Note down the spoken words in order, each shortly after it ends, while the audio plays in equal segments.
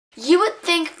You would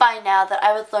think by now that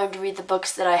I would learn to read the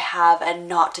books that I have and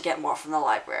not to get more from the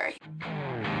library.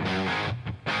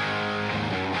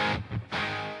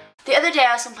 The other day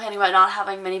I was complaining about not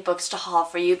having many books to haul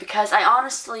for you because I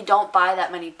honestly don't buy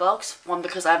that many books. One,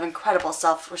 because I have incredible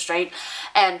self-restraint,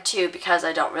 and two, because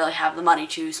I don't really have the money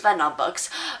to spend on books.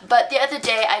 But the other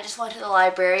day I just went to the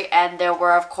library and there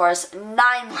were, of course, 9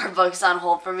 more books on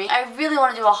hold for me. I really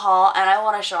want to do a haul and I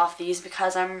want to show off these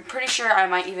because I'm pretty sure I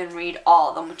might even read all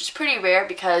of them, which is pretty rare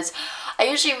because I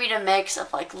usually read a mix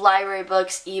of like library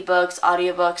books, ebooks,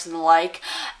 audiobooks, and the like,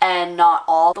 and not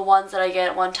all the ones that I get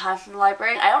at one time from the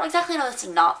library. I don't exactly know the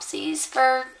synopses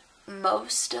for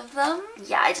most of them.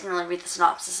 Yeah, I didn't really read the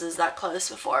synopsises that close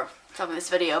before filming this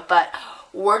video, but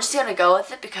we're just gonna go with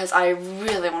it because I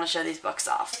really want to show these books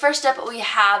off. First up, we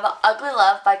have Ugly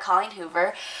Love by Colleen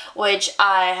Hoover, which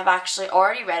I have actually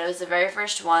already read. It was the very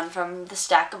first one from the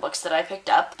stack of books that I picked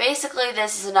up. Basically,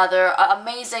 this is another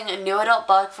amazing new adult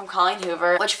book from Colleen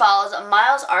Hoover, which follows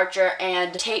Miles Archer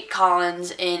and Tate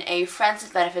Collins in a friends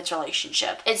with benefits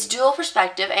relationship. It's dual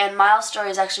perspective, and Miles' story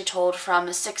is actually told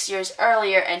from 6 years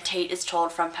earlier, and Tate is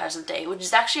told from present day, which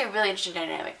is actually a really interesting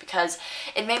dynamic because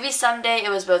it may be someday it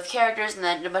was both characters, and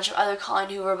then in a bunch of other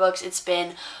Colleen Hoover books it's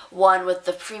been one with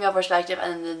the female perspective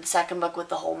and then the second book with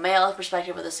the whole male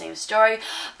perspective with the same story.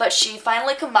 But she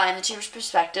finally combined the two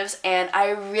perspectives, and I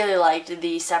really liked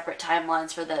the separate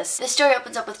timelines for this. This story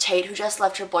opens up with Tate, who just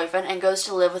left her boyfriend and goes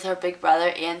to live with her big brother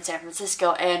in San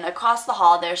Francisco, and across the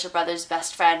hall there's her brother's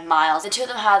best friend Miles. The two of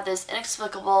them have this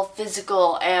inexplicable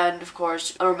physical and of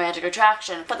course a romantic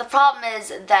attraction, but the problem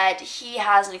is that he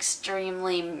has an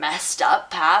extremely messed up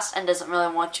past and doesn't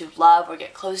really want to love or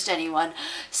get close to anyone,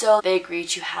 so they agree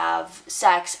to have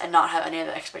sex and not have any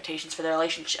other expectations for their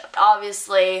relationship.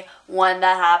 Obviously, when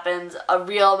that happens, a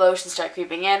real emotions start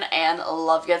creeping in and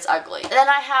love gets ugly. Then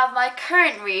I have my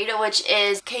current read, which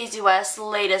is Casey West's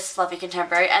latest fluffy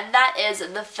contemporary, and that is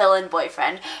The Fill-In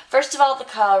Boyfriend. First of all, the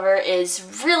cover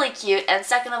is really cute, and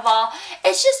second of all,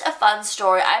 it's just a fun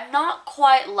story. I'm not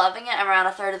quite loving it around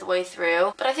a third of the way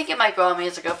through, but I think it might grow on me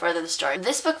as I go further in the story.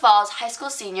 This book follows high school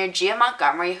senior Gia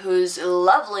Montgomery, whose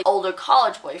lovely older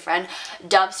college boyfriend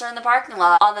dumps her in the parking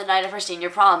lot on the night of her senior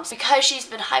proms. Because she's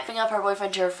been hyping up her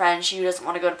boyfriend to her friend, she doesn't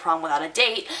want to go to prom without a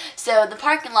date, so in the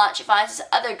parking lot she finds this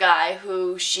other guy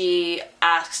who she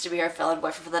asks to be her fill-in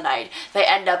boyfriend for the night. They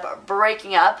end up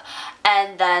breaking up,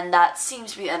 and then that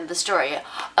seems to be the end of the story.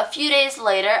 A few days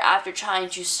later, after trying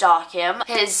to stalk him,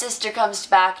 his sister comes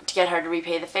back to get her to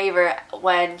repay the favor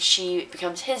when she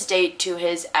becomes his date to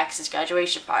his ex's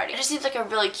graduation party. It just seems like a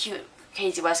really cute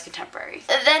Casey West contemporary.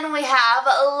 Then we have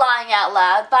Lying Out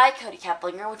Loud by Cody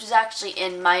Keplinger, which is actually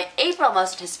in my April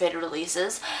most anticipated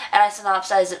releases, and I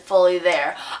synopsized it fully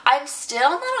there. I'm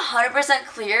still not 100%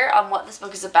 clear on what this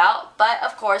book is about, but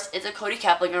of course it's a Cody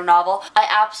Keplinger novel. I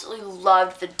absolutely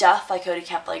loved The Duff by Cody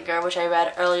Keplinger, which I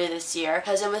read earlier this year,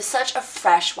 because it was such a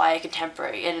fresh YA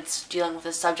contemporary and it's dealing with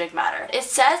this subject matter. It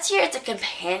says here it's a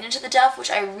companion to The Duff,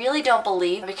 which I really don't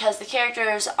believe because the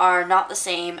characters are not the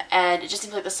same and it just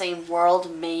seems like the same world,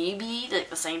 maybe, like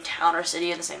the same town or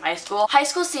city and the same high school. High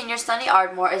school senior Sunny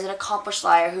Ardmore is an accomplished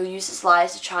liar who uses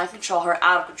lies to try and control her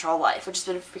out-of-control life, which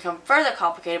has become further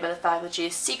complicated by the fact that she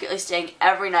is secretly staying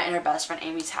every night in her best friend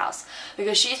Amy's house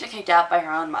because she's been kicked out by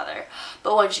her own mother.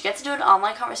 But when she gets into an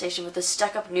online conversation with a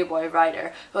stuck-up new boy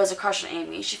writer who has a crush on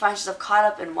Amy, she finds herself caught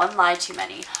up in one lie too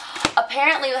many.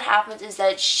 Apparently what happens is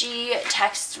that she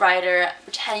texts Ryder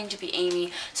pretending to be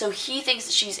Amy, so he thinks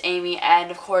that she's Amy,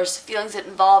 and of course feelings get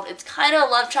involved. It's kind of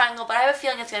a love triangle, but I have a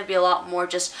feeling it's going to be a lot more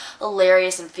just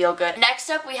hilarious and feel good. Next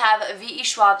up we have V.E.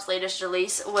 Schwab's latest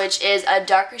release, which is A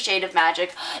Darker Shade of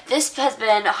Magic. This has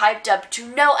been hyped up to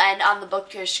no end on the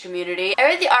bookish community. I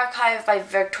read The Archive by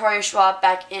Victoria Schwab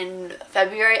back in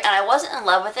February, and I wasn't in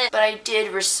love with it, but I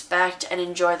did respect and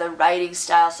enjoy the writing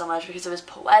style so much because it was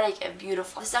poetic and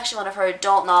beautiful. This is actually one of her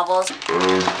adult novels.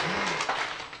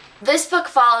 This book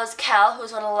follows Cal, who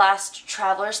is one of the last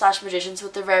travelers / magicians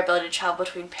with the rare ability to travel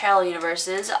between parallel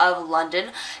universes of London.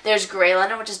 There's Grey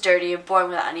London, which is dirty and boring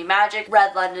without any magic.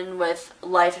 Red London with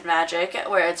life and magic,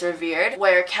 where it's revered,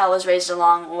 where Cal was raised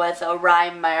along with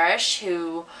Ryan Marish,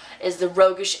 who is the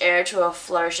roguish heir to a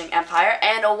flourishing empire,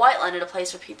 and a White London, a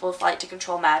place where people fight to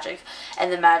control magic,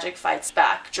 and the magic fights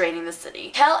back, draining the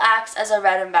city. Cal acts as a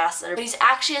red ambassador, but he's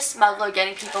actually a smuggler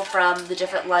getting people from the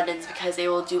different Londons because they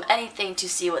will do anything to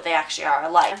see what they actually are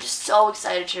like. I'm just so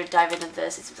excited to dive into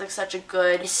this. It seems like such a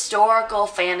good historical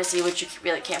fantasy, which you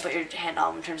really can't put your hand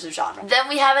on in terms of genre. Then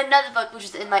we have another book which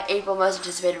is in my April most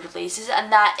anticipated releases,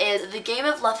 and that is The Game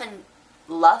of Love and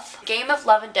Luff. Game of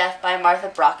Love and Death by Martha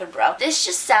Brockenbrough. This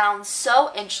just sounds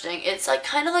so interesting. It's like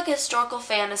kind of like a historical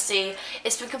fantasy.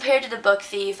 It's been compared to The Book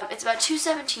Thief. It's about two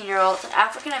 17-year-olds, an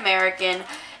African American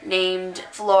named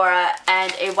Flora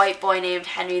and a white boy named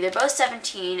Henry. They're both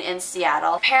 17 in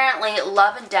Seattle. Apparently,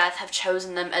 love and death have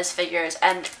chosen them as figures,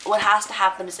 and what has to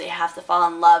happen is they have to fall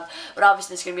in love, but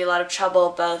obviously there's going to be a lot of trouble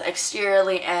both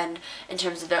exteriorly and in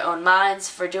terms of their own minds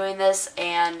for doing this,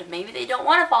 and maybe they don't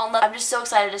want to fall in love. I'm just so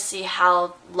excited to see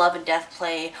how love and death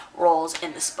play roles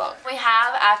in this book. We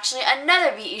have actually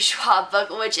another V.E. Schwab book,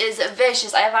 which is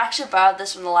Vicious. I have actually borrowed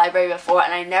this from the library before,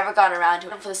 and I never got around to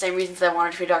it for the same reasons I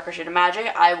wanted to read Darker Shade of Magic.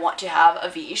 I want to have a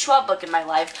V.E. Schwab book in my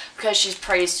life because she's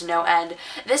praised to no end.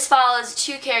 This follows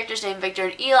two characters named Victor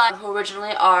and Eli, who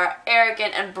originally are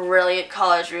arrogant and brilliant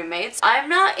college roommates. I'm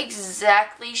not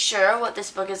exactly sure what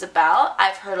this book is about.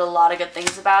 I've heard a lot of good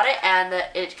things about it, and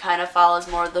that it kind of follows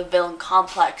more of the villain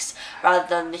complex rather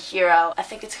than the hero. I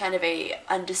think it's kind of a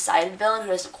undecided villain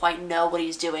who doesn't quite know what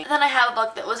he's doing. And then I have a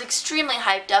book that was extremely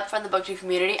hyped up from the booktube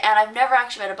community, and I've never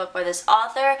actually read a book by this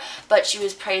author, but she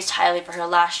was praised highly for her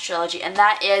last trilogy, and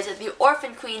that is The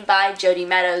Orphan Queen by Jodi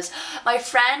Meadows. My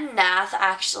friend Nath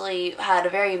actually had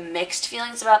very mixed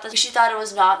feelings about this. She thought it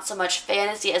was not so much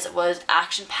fantasy as it was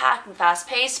action-packed and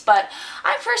fast-paced, but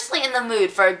I'm personally in the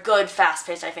mood for a good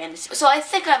fast-paced fantasy, so I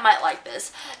think I might like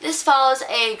this. This follows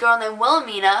a girl named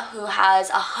Wilhelmina who has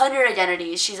 100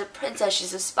 identities. She's a princess,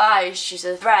 she's a spy, she's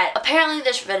a threat. Apparently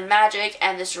there's forbidden magic,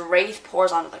 and this wraith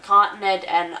pours onto the continent,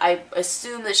 and I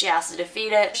assume that she has to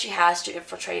defeat it. She has to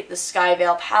infiltrate the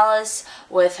Skyvale Palace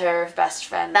with her best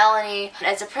friend Melanie. And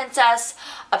as a princess,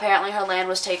 apparently her land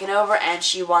was taken over and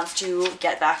she wants to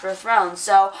get back her throne.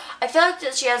 So I feel like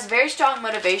that she has very strong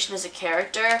motivation as a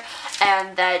character,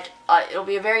 and that it'll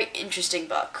be a very interesting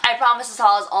book. I promise this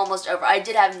haul is almost over. I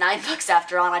did have 9 books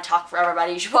after all, and I talked forever about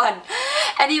each one.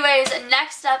 Anyways,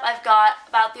 next up I've got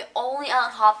about the only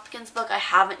Ellen Hopkins book I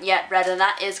haven't yet read, and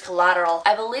that is Collateral.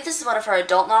 I believe this is one of her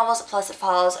adult novels, plus it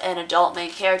follows an adult main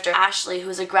character, Ashley,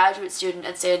 who's a graduate student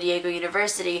at San Diego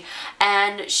University,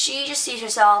 and she just sees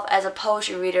herself as a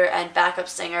poetry reader and backup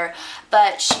singer,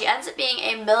 but she ends up being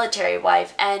a military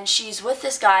wife, and she's with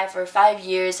this guy for 5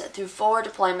 years through 4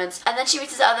 deployments, and then she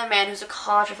meets this other man who's a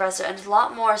college professor and is a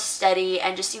lot more steady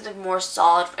and just seems like more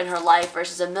solid in her life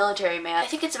versus a military man. I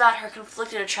think it's about her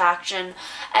conflicted attraction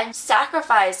and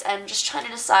sacrifice and just trying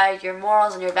to decide your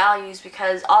morals and your values,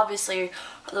 because obviously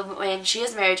when she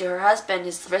is married to her husband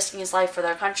is risking his life for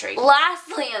their country.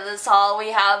 Lastly in this haul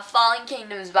we have Falling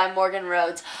Kingdoms by Morgan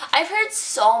Rhodes. I've heard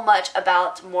so much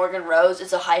about Morgan Rhodes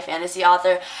as a high fantasy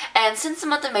author, and since the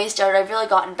month of May started I've really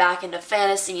gotten back into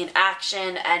fantasy and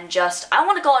action, and just I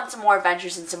want to go on some more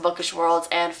adventures in some bookish worlds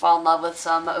and fall in love with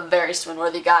some very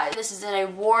swim-worthy guys. This is in a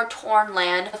war-torn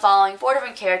land following 4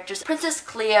 different characters: Princess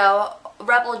Cleo,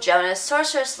 Rebel Jonas,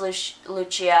 Sorceress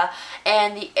Lucia,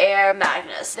 and the heir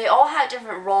Magnus. They all have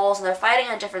different roles and they're fighting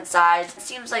on different sides. It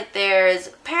seems like there's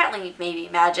apparently maybe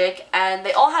magic, and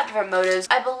they all have different motives.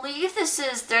 I believe this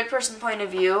is third-person point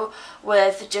of view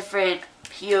with different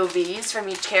POVs from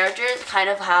each character, kind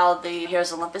of how the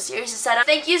Heroes of Olympus series is set up.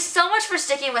 Thank you so much for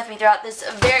sticking with me throughout this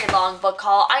very long book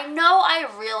haul. I know I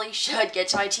really should get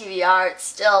to my TBR. It's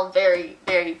still very,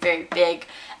 very, very big,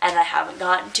 and I haven't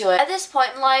gotten to it. At this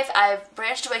point in life, I've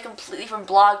branched away completely from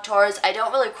blog tours. I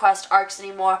don't really quest arcs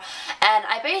anymore, and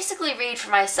I basically read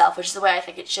for myself, which is the way I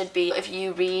think it should be. If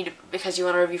you read because you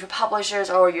want to review for publishers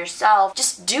or yourself,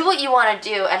 just do what you want to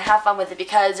do and have fun with it,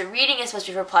 because reading is supposed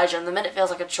to be for pleasure, and the minute it feels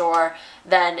like a chore,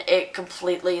 then it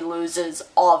completely loses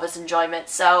all of its enjoyment.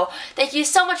 So thank you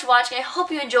so much for watching. I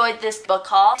hope you enjoyed this book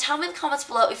haul. Tell me in the comments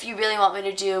below if you really want me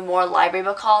to do more library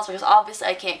book hauls, because obviously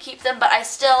I can't keep them, but I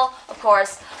still, of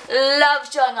course,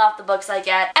 love showing off the books I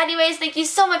get. Anyways, thank you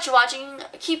so much for watching.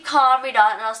 Keep calm, read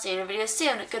on, and I'll see you in a video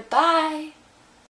soon. Goodbye!